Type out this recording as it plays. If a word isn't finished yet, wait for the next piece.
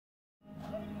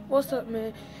What's up,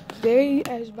 man? Today,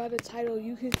 as by the title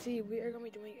you can see, we are going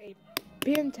to be doing a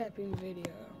pen tapping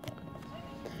video.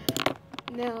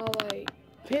 Now, like,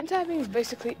 pen tapping is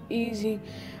basically easy,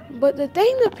 but the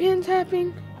thing with pen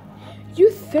tapping,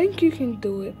 you think you can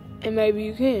do it, and maybe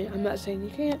you can. I'm not saying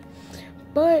you can't,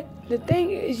 but the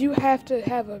thing is you have to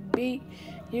have a beat.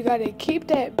 You got to keep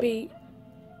that beat,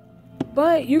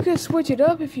 but you can switch it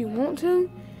up if you want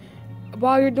to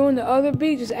while you're doing the other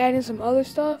beat, just adding some other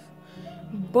stuff.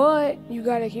 But you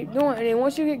gotta keep doing it. And then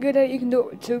once you get good at it, you can do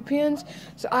it with 2 pins.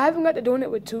 So I haven't got to doing it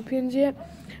with 2 pins yet.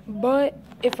 But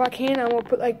if I can, I'm gonna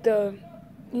put like the,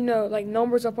 like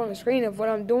numbers up on the screen of what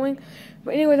I'm doing.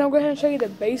 But anyways, I'm going to show you the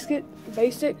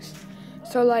basics.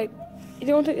 So like, you're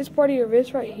gonna take this part of your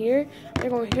wrist right here. You're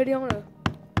gonna hit it on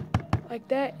like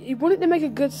that. You want it to make a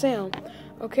good sound.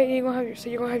 Okay, you're gonna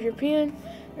have your pen.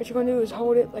 What you're gonna do is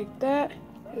hold it like that.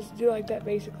 Just do like that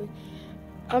basically.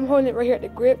 I'm holding it right here at the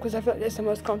grip because I feel like that's the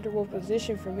most comfortable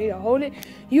position for me to hold it.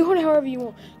 You hold it however you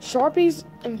want. Sharpies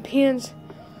and pens,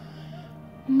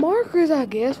 markers I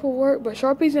guess will work, but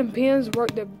Sharpies and pens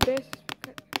work the best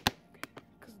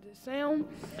because of the sound.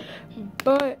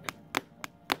 But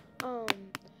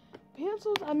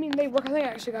pencils, I mean, they work. I think I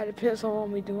actually got a pencil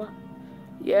on me, do I?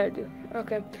 Yeah, I do.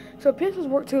 Okay, so pencils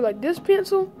work too. Like this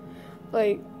pencil,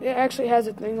 like it actually has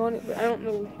a thing on it, but I don't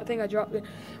know. I think I dropped it.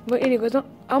 But anyways, I'm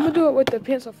gonna do it with the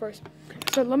pencil first.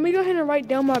 So let me go ahead and write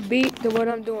down my beat to what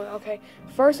I'm doing. Okay.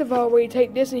 First of all, where you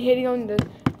take this and hit it on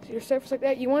your surface like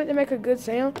that, you want it to make a good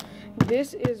sound.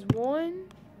 This is 1,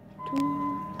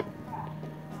 2.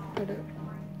 Hold up.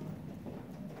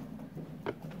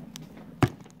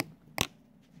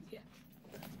 Yeah.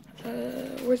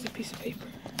 Where's the piece of paper?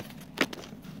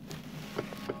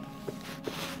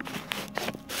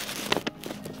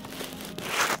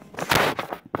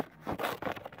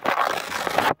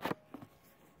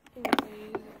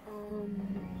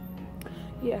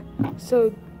 Yeah, so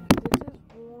this is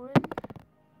 1,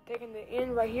 taking the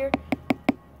end right here,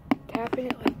 tapping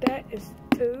it like that is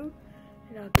 2,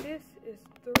 and now this is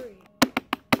 3.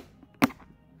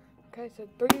 Okay, so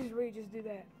 3 is where you just do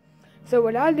that. So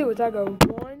what I do is I go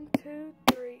 1, 2,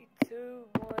 3, 2,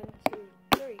 1, 2,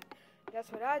 3.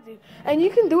 That's what I do. And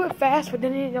you can do it fast, but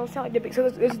then it don't sound like the big, so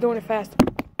it's doing it fast.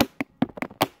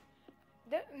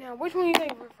 Now, which one do you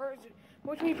think prefers?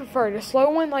 Which one you prefer, the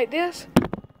slow one like this?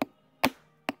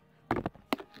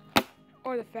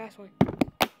 Or the fast one?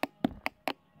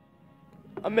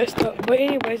 I messed up. But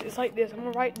anyways, it's like this. I'm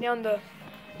going to write down the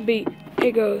beat.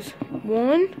 It goes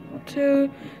 1,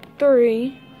 2,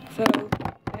 3. So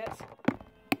that's.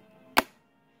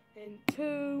 And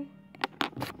 2.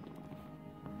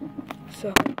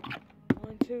 So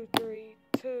 1, 2, 3,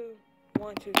 2.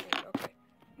 1, 2, 3. Okay.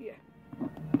 Yeah.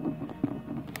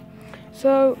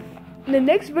 So the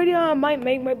next video I might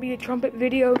make might be a trumpet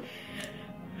video.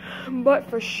 But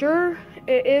for sure,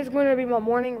 it is going to be my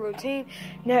morning routine.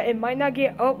 Now, it might not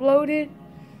get uploaded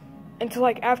until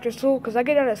like after school, because I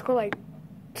get out of school like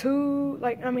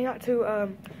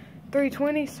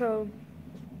 3:20. So,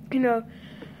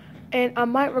 and I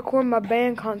might record my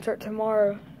band concert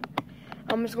tomorrow.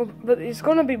 But it's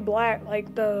gonna be black,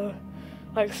 like the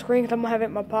screen. Cause I'm gonna have it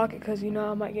in my pocket, because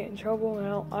I might get in trouble, and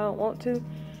I don't want to.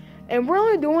 And we're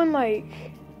only doing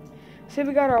see,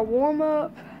 we got our warm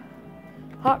up.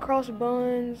 Hot cross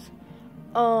buns,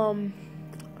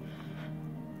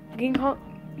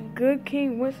 Good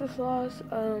King Wenceslas,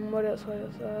 what else,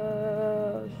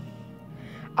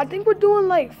 I think we're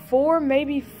doing 4,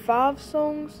 maybe 5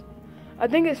 songs. I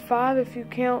think it's 5 if you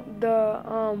count the,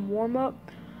 warm-up.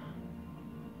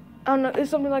 I don't know, it's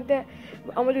something like that.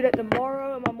 I'm gonna do that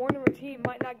tomorrow, and my morning routine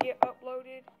might not get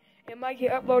uploaded. It might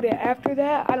get uploaded after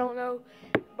that, I don't know.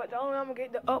 But the only way I'm gonna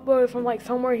get the upload is from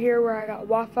somewhere here where I got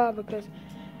Wi-Fi, because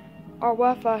our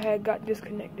Wi-Fi had got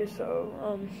disconnected. So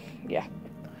yeah.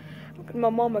 My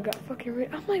mama got fucking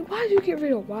rid. I'm like, why did you get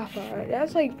rid of Wi-Fi?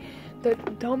 That's the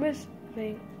dumbest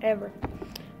thing ever.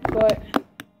 But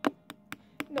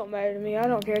it don't matter to me. I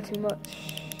don't care too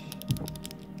much.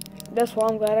 That's why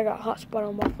I'm glad I got hotspot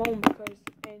on my phone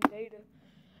and data.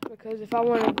 Because if I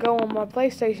want to go on my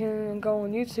PlayStation and go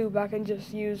on YouTube, I can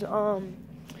just use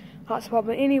hotspot.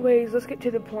 But anyways, let's get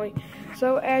to the point.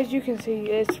 So as you can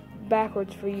see, it's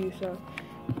backwards for you, so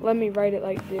let me write it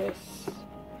like this.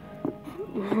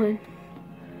 1,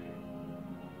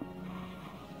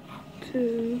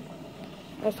 2,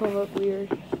 that's gonna look weird.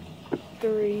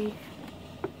 3,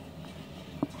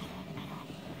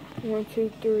 1, 2,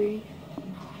 3,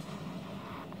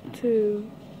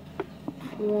 2,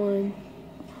 1,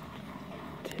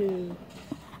 2,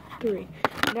 3.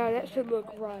 Now that should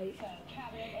look right.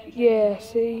 Yeah,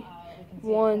 see?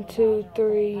 1, 2,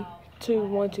 3, 2,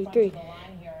 1, 2, 3.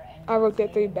 I wrote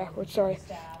that 3 backwards, sorry.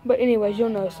 But anyways, you'll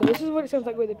know. So this is what it sounds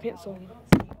like with a pencil.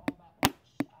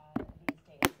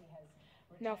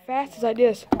 Now fast is like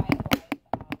this.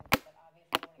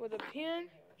 With a pen,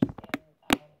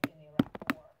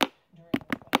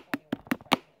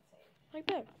 like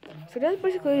that. So that's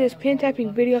basically this pen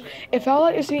tapping video. If y'all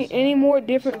like to see any more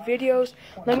different videos,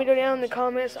 let me know down in the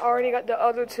comments. I already got the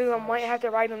other 2. I might have to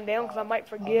write them down because I might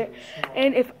forget.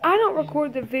 And if I don't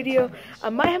record the video, I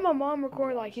might have my mom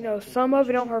record, like, you know, some of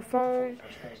it on her phone,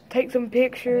 take some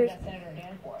pictures.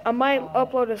 I might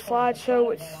upload a slideshow,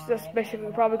 which is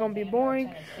basically probably going to be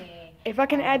boring. If I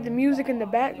can add the music in the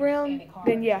background,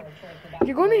 then yeah.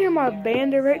 You're going to hear my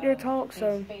band director talk,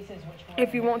 so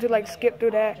if you want to, like, skip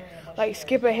through that, like,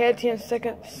 skip ahead 10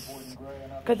 seconds,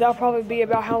 because that'll probably be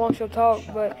about how long she'll talk.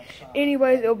 But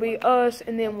anyways, it'll be us,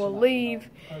 and then we'll leave.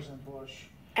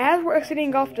 As we're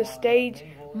exiting off the stage,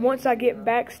 once I get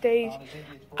backstage,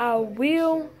 I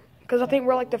will, because I think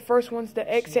we're like the first ones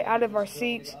to exit out of our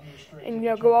seats and, you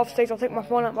know, go off stage. I'll take my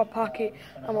phone out of my pocket.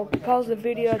 I'm going to pause the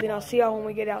video, then I'll see y'all when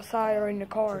we get outside or in the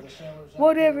car.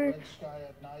 Whatever.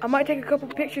 I might take a couple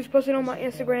pictures, post it on my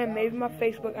Instagram, maybe my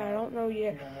Facebook. I don't know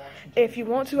yet. If you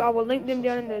want to, I will link them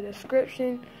down in the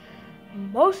description.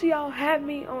 Most of y'all have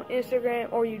me on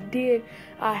Instagram, or you did.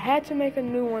 I had to make a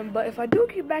new one, but if I do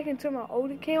get back into my old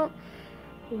account,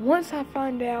 once I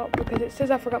find out, because it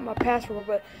says I forgot my password,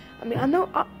 but I mean, I know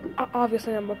I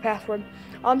obviously know my password.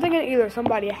 I'm thinking either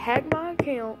somebody hacked my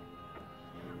account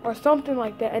or something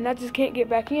like that, and I just can't get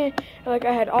back in. And like,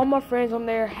 I had all my friends on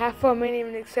there, half of them ain't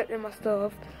even accepting my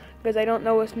stuff because they don't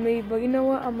know it's me. But you know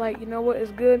what? I'm like, you know what?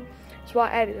 It's good. So I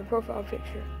added a profile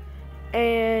picture,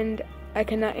 and I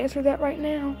cannot answer that right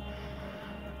now.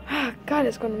 God,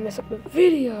 it's gonna mess up the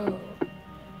video.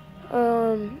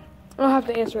 I'll have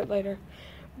to answer it later.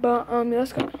 But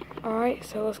let's go. All right,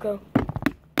 so let's go.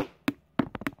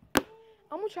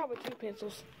 I'm gonna try with 2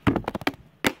 pencils.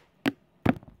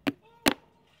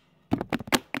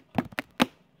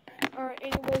 Alright,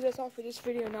 anyways, that's all for this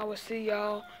video, and I will see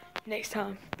y'all next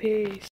time. Peace.